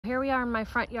here we are in my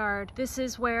front yard. This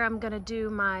is where I'm gonna do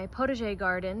my potager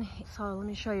garden. So let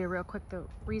me show you real quick the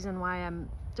reason why I'm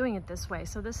doing it this way.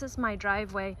 So this is my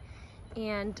driveway,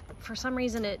 and for some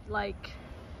reason it like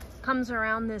comes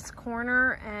around this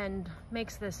corner and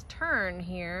makes this turn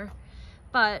here,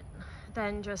 but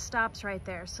then just stops right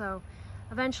there. So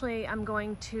eventually I'm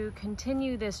going to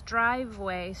continue this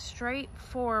driveway straight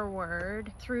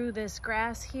forward through this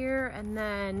grass here, and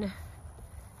then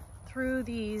through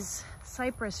these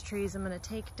cypress trees. I'm going to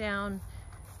take down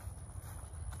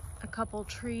a couple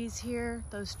trees here,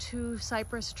 those 2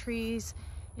 cypress trees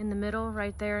in the middle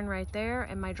right there,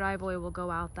 and my driveway will go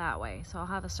out that way. So I'll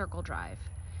have a circle drive.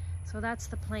 So that's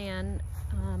the plan.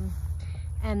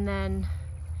 And then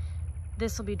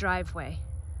this will be driveway.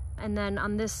 And then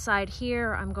on this side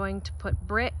here, I'm going to put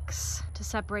bricks to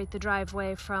separate the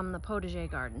driveway from the potager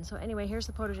garden. So anyway, here's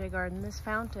the potager garden. This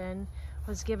fountain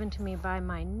was given to me by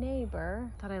my neighbor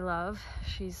that I love.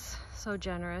 She's so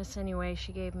generous. Anyway,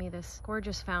 she gave me this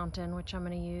gorgeous fountain, which I'm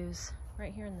gonna use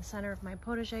right here in the center of my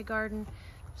potager garden,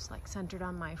 just like centered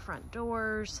on my front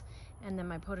doors, and then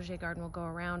my potager garden will go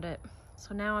around it.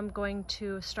 So now I'm going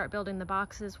to start building the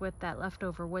boxes with that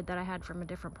leftover wood that I had from a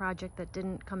different project that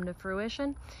didn't come to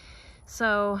fruition.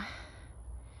 So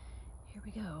here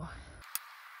we go.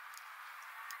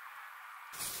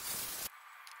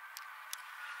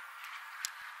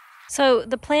 So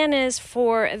the plan is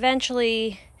for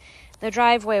eventually the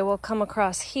driveway will come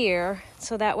across here,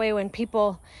 so that way when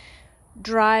people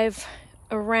drive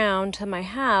around to my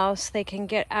house, they can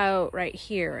get out right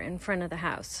here in front of the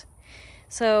house.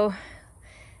 So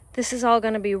this is all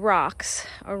going to be rocks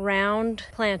around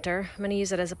planter. I'm going to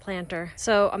use it as a planter.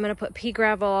 So I'm going to put pea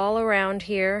gravel all around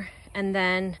here, and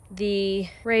then the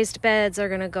raised beds are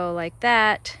going to go like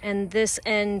that, and this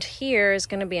end here is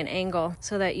going to be an angle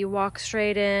so that you walk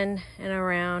straight in and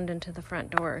around into the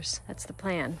front doors. That's the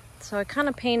plan. So I kind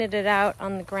of painted it out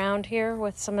on the ground here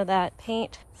with some of that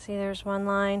paint. See, there's one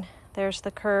line, there's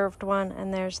the curved one,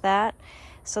 and there's that.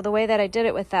 So the way that I did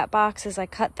it with that box is I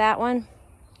cut that one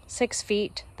 6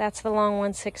 feet. That's the long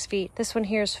one, 6 feet. This one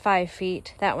here is 5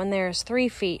 feet. That one there is 3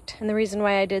 feet. And the reason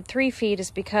why I did 3 feet is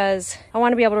because I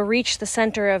want to be able to reach the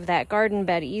center of that garden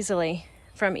bed easily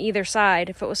from either side.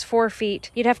 If it was 4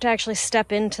 feet, you'd have to actually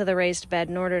step into the raised bed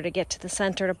in order to get to the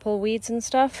center to pull weeds and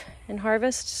stuff and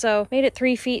harvest. So made it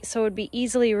 3 feet so it would be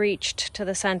easily reached to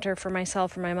the center for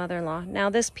myself or my mother-in-law. Now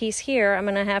this piece here, I'm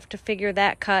going to have to figure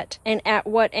that cut and at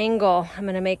what angle I'm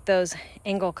going to make those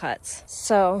angle cuts.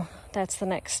 So that's the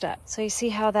next step. So you see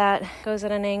how that goes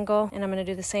at an angle, and I'm going to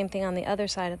do the same thing on the other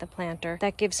side of the planter.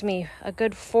 That gives me a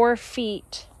good 4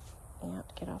 feet. I have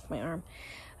to get off my arm.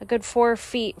 A good 4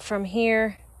 feet from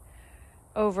here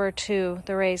over to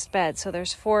the raised bed. So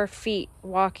there's 4 feet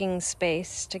walking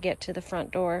space to get to the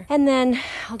front door. And then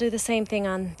I'll do the same thing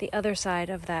on the other side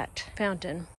of that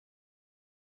fountain.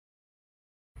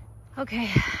 Okay,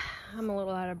 I'm a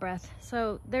little out of breath.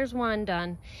 So there's one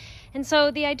done. And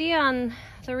so the idea on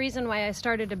the reason why I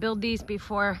started to build these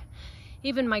before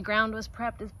even my ground was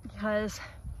prepped is because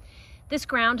this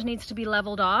ground needs to be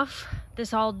leveled off.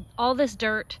 All this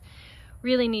dirt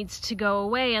really needs to go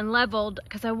away and leveled,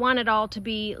 because I want it all to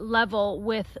be level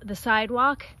with the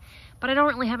sidewalk, but I don't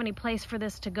really have any place for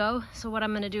this to go. So what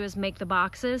I'm going to do is make the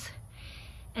boxes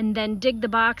and then dig the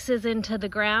boxes into the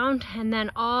ground, and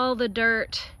then all the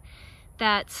dirt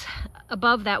that's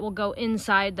above that will go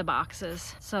inside the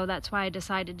boxes. So that's why I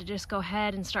decided to just go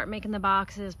ahead and start making the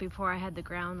boxes before I had the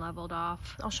ground leveled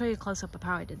off. I'll show you a close-up of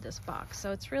how I did this box.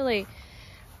 So it's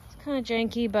kind of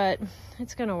janky, but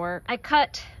it's gonna work. I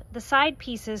cut the side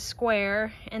pieces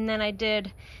square, and then I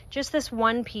did just this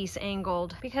one piece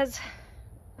angled because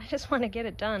I just want to get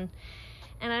it done,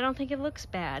 and I don't think it looks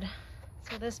bad.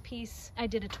 So this piece, I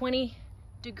did a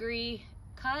 20-degree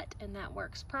cut, and that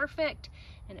works perfect,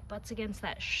 and it butts against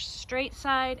that straight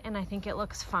side, and I think it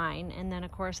looks fine. And then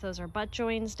of course those are butt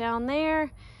joins down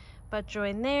there, butt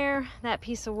join there. That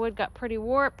piece of wood got pretty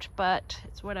warped, but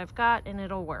it's what I've got and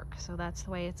it'll work. So that's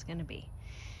the way it's going to be.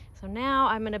 So now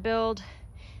I'm going to build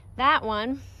that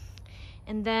one,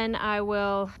 and then I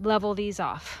will level these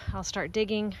off. I'll start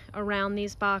digging around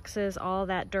these boxes. All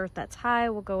that dirt that's high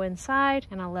will go inside,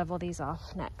 and I'll level these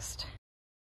off next.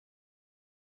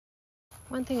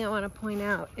 One thing I want to point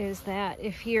out is that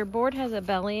if your board has a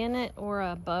belly in it or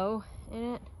a bow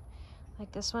in it,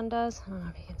 like this one does, I don't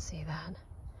know if you can see that,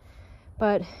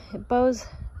 but it bows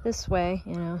this way,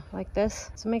 you know, like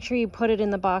this. So make sure you put it in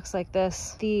the box like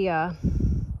this. The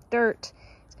dirt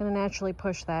is going to naturally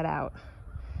push that out.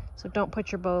 So don't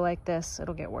put your bow like this,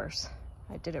 it'll get worse.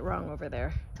 I did it wrong over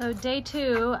there. So day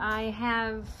 2, I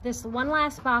have this one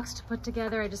last box to put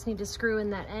together. I just need to screw in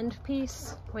that end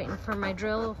piece, waiting for my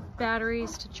drill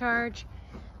batteries to charge.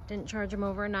 Didn't charge them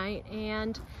overnight.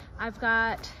 And I've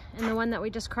got, and the one that we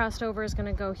just crossed over is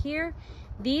gonna go here.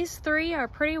 These 3 are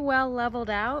pretty well leveled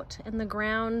out, and the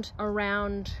ground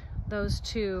around those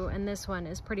 2 and this one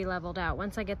is pretty leveled out.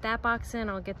 Once I get that box in,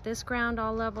 I'll get this ground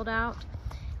all leveled out.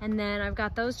 And then I've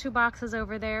got those 2 boxes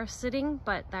over there sitting,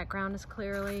 but that ground is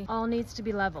clearly all needs to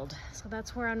be leveled. So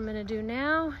that's where I'm gonna do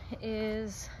now,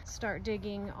 is start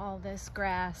digging all this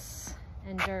grass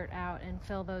and dirt out and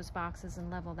fill those boxes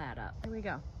and level that up. Here we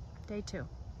go, day 2.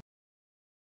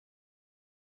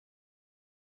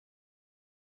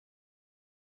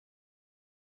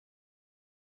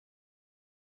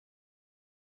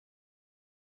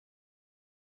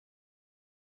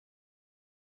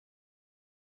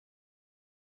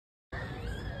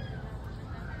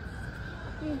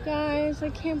 You guys, I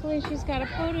can't believe she's got a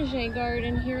potager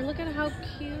garden here. Look at how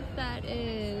cute that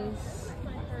is.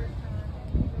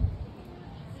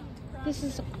 This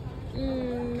is, I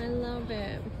love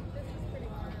it.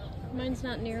 Mine's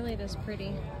not nearly this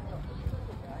pretty.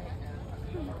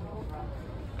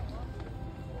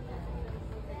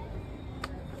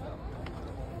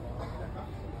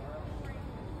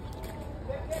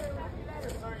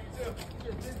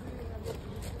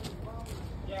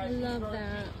 I love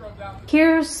that.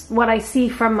 Here's what I see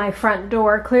from my front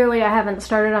door. Clearly I haven't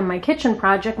started on my kitchen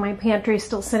project. My pantry is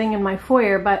still sitting in my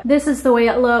foyer, but this is the way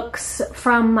it looks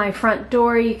from my front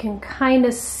door. You can kind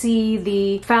of see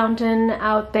the fountain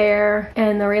out there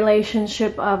and the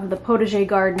relationship of the potager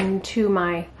garden to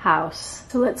my house.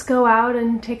 So let's go out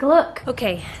and take a look.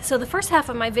 Okay, so the first half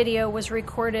of my video was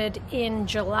recorded in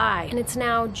July, and it's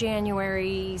now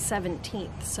January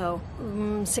 17th, so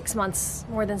 6 months,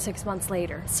 more than 6 months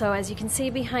later. So as you can see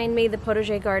behind me, the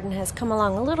potager garden has come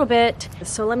along a little bit.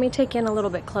 So let me take in a little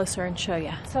bit closer and show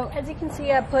you. So as you can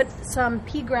see, I put some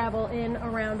pea gravel in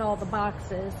around all the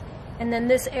boxes. And then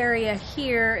this area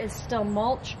here is still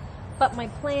mulch. But my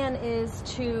plan is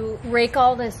to rake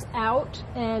all this out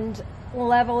and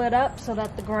level it up so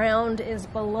that the ground is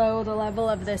below the level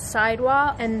of this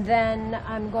sidewalk. And then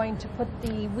I'm going to put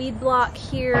the weed block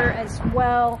here as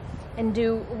well and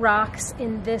do rocks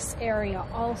in this area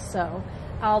also.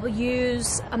 I'll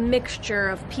use a mixture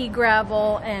of pea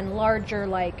gravel and larger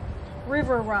like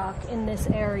river rock in this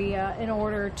area in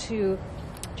order to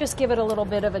just give it a little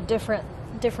bit of a different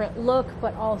look,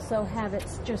 but also have it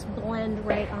just blend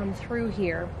right on through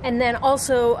here. And then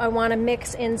also I want to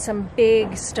mix in some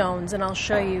big stones, and I'll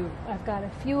show you. I've got a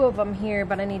few of them here,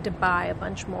 but I need to buy a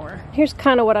bunch more. Here's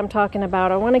kind of what I'm talking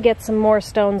about. I want to get some more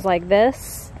stones like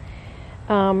this.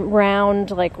 Round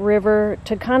like river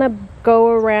to kind of go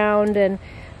around and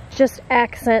just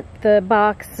accent the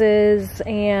boxes.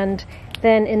 And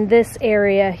then in this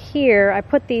area here, I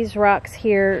put these rocks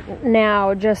here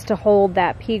now just to hold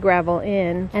that pea gravel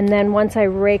in. And then once I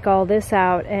rake all this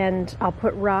out, and I'll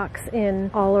put rocks in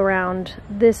all around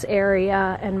this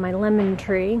area and my lemon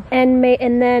tree, and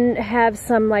then have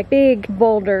some like big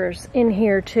boulders in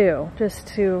here too, just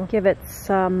to give it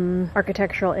some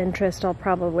architectural interest. I'll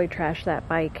probably trash that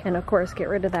bike and of course get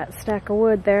rid of that stack of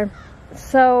wood there.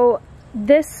 So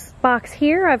this box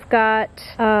here, I've got,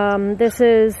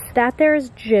 there's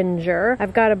ginger.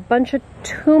 I've got a bunch of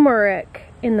turmeric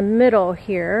in the middle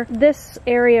here. This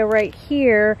area right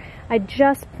here, I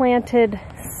just planted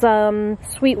some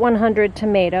Sweet 100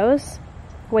 tomatoes,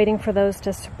 waiting for those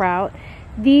to sprout.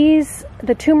 These,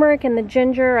 the turmeric and the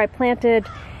ginger, I planted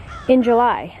in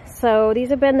July. So these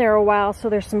have been there a while, so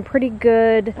there's some pretty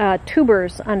good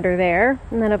tubers under there.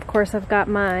 And then of course I've got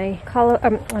my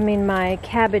my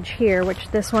cabbage here, which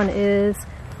this one is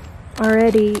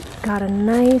already got a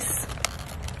nice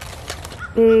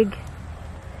big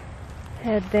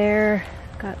head there.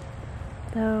 Got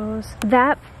those.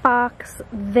 That box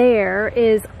there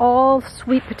is all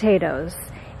sweet potatoes,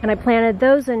 and I planted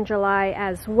those in July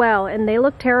as well, and they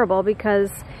look terrible because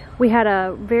we had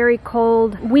a very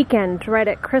cold weekend right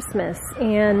at Christmas,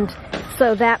 and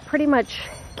so that pretty much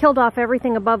killed off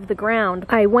everything above the ground.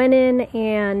 I went in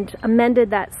and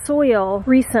amended that soil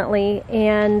recently,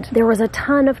 and there was a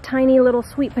ton of tiny little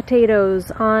sweet potatoes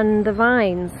on the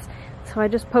vines. So I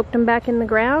just poked them back in the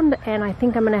ground, and I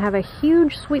think I'm gonna have a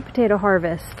huge sweet potato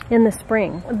harvest in the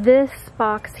spring. This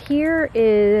box here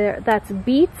that's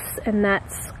beets, and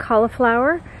that's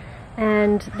cauliflower.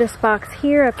 And this box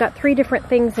here, I've got 3 different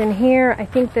things in here. I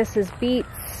think this is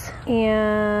beets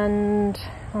and,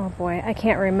 oh boy, I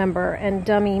can't remember. And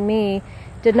dummy me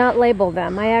did not label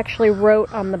them. I actually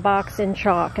wrote on the box in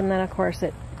chalk, and then of course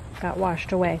it got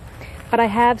washed away. But I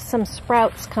have some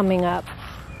sprouts coming up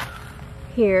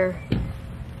here.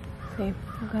 See,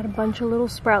 I've got a bunch of little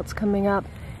sprouts coming up.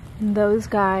 And those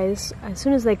guys, as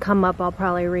soon as they come up, I'll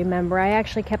probably remember. I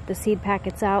actually kept the seed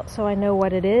packets out so I know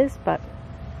what it is, but...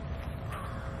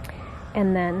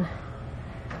 And then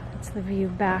that's the view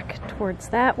back towards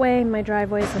that way. My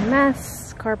driveway's a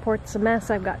mess. Carport's a mess.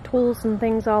 I've got tools and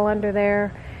things all under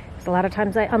there. A lot of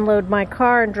times I unload my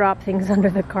car and drop things under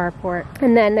the carport.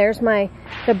 And then there's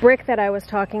the brick that I was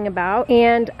talking about.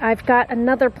 And I've got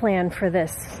another plan for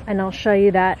this, and I'll show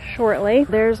you that shortly.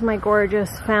 There's my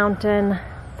gorgeous fountain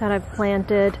that I've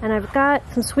planted. And I've got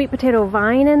some sweet potato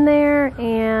vine in there,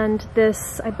 and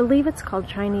this, I believe it's called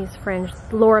Chinese fringe,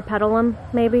 Loropetalum,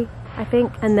 maybe, I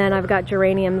think. And then I've got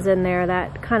geraniums in there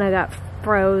that kind of got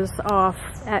froze off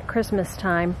at Christmas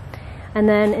time. And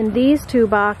then in these two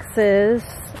boxes,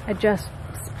 I just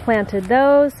planted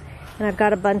those, and I've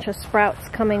got a bunch of sprouts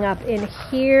coming up in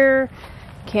here.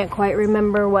 Can't quite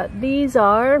remember what these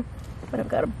are, but I've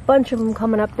got a bunch of them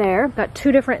coming up there. Got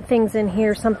two different things in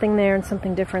here, something there and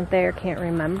something different there, can't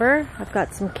remember. I've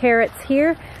got some carrots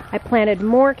here. I planted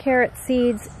more carrot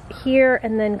seeds here,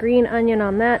 and then green onion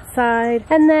on that side.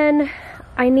 And then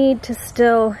I need to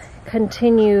still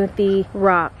continue the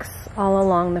rocks all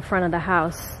along the front of the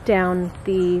house. Down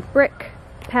the brick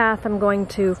path, I'm going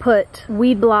to put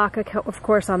weed block, of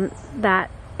course, on that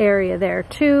area there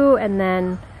too, and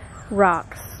then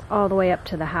rocks all the way up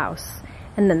to the house.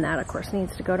 And then that, of course,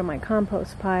 needs to go to my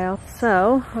compost pile.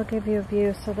 So I'll give you a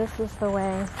view. So this is the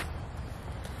way.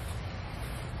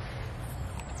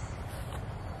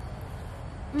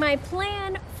 My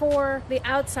plan for the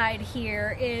outside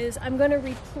here is I'm going to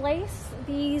replace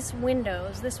these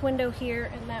windows, this window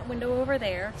here and that window over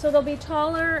there. So they'll be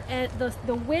taller, and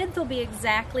the width will be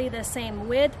exactly the same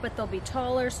width, but they'll be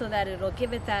taller so that it'll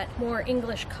give it that more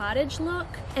English cottage look.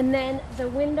 And then the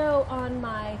window on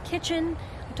my kitchen,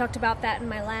 I talked about that in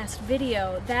my last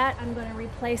video, that I'm going to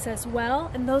replace as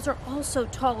well, and those are also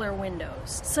taller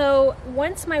windows. So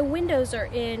once my windows are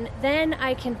in, then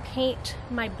I can paint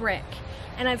my brick.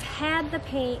 And I've had the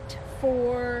paint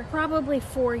for probably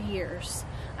 4 years.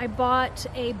 I bought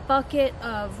a bucket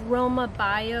of Roma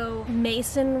Bio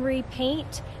masonry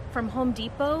paint from Home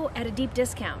Depot at a deep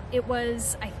discount. It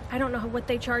was, I don't know what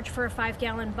they charge for a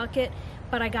 5-gallon bucket,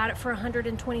 but I got it for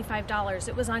 $125.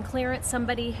 It was on clearance.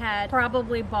 Somebody had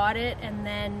probably bought it and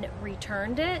then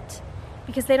returned it,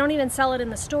 because they don't even sell it in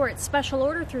the store. It's special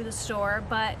order through the store,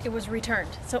 but it was returned.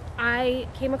 So I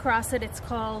came across it. It's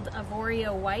called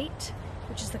Avorio White,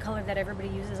 which is the color that everybody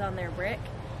uses on their brick,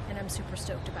 and I'm super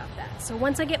stoked about that. So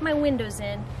once I get my windows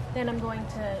in, then I'm going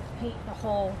to paint the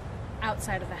whole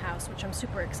outside of the house, which I'm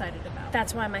super excited about.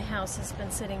 That's why my house has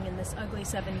been sitting in this ugly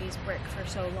 70s brick for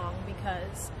so long,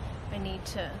 because I need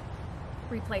to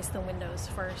replace the windows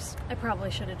first. I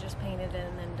probably should have just painted it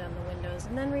and then done the windows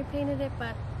and then repainted it,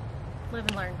 but live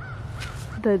and learn.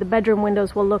 The bedroom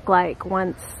windows will look like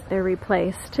once they're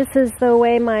replaced. This is the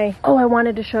way my, I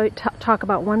wanted to show you, talk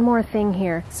about one more thing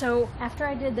here. So after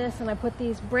I did this and I put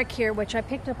these brick here, which I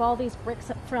picked up all these bricks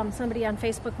from somebody on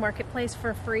Facebook Marketplace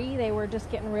for free. They were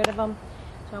just getting rid of them.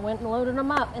 So I went and loaded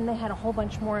them up, and they had a whole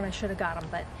bunch more, and I should have got them,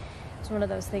 but it's one of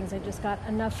those things. I just got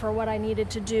enough for what I needed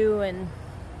to do. And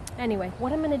anyway,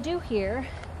 what I'm gonna do here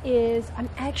is I'm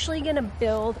actually gonna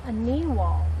build a knee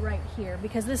wall right here,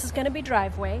 because this is gonna be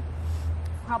driveway,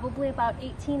 probably about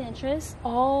 18 inches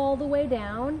all the way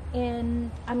down, and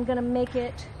I'm gonna make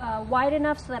it wide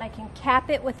enough so that I can cap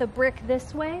it with a brick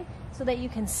this way so that you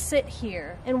can sit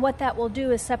here. And what that will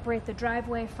do is separate the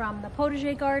driveway from the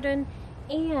potager garden,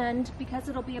 and because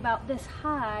it'll be about this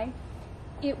high,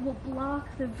 it will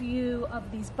block the view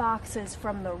of these boxes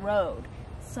from the road.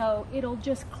 So it'll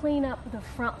just clean up the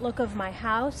front look of my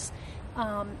house,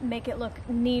 make it look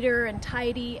neater and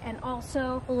tidy, and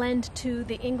also lend to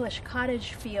the English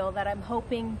cottage feel that I'm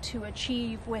hoping to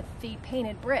achieve with the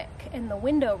painted brick and the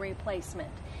window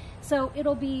replacement. So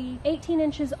it'll be 18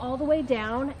 inches all the way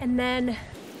down, and then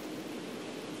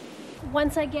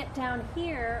once I get down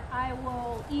here, I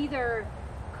will either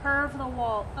curve the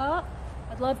wall up.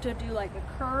 I'd love to do like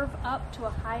a curve up to a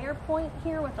higher point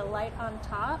here with a light on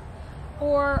top,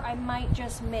 or I might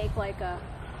just make like a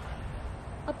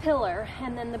pillar,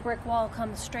 and then the brick wall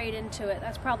comes straight into it.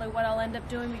 That's probably what I'll end up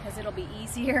doing, because it'll be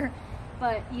easier.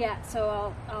 But yeah,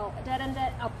 so I'll dead end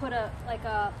it. I'll put like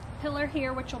a pillar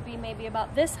here, which will be maybe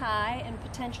about this high, and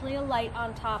potentially a light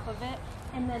on top of it.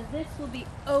 And then this will be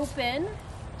open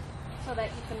so that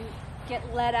you can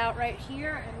get let out right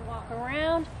here and walk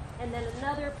around. And then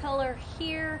another pillar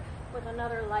here with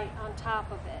another light on top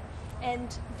of it.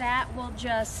 And that will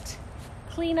just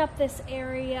clean up this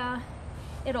area.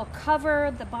 It'll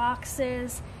cover the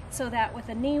boxes so that with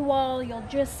a knee wall, you'll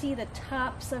just see the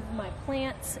tops of my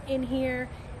plants in here,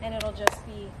 and it'll just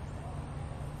be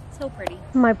so pretty.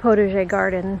 My potager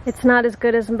garden. It's not as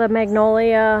good as the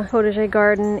magnolia potager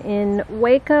garden in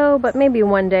Waco, but maybe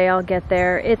one day I'll get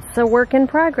there. It's a work in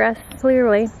progress,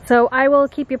 clearly. So I will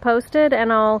keep you posted,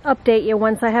 and I'll update you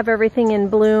once I have everything in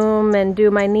bloom and do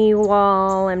my knee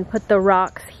wall and put the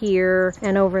rocks here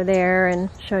and over there and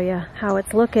show you how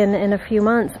it's looking in a few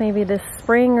months, maybe this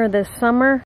spring or this summer.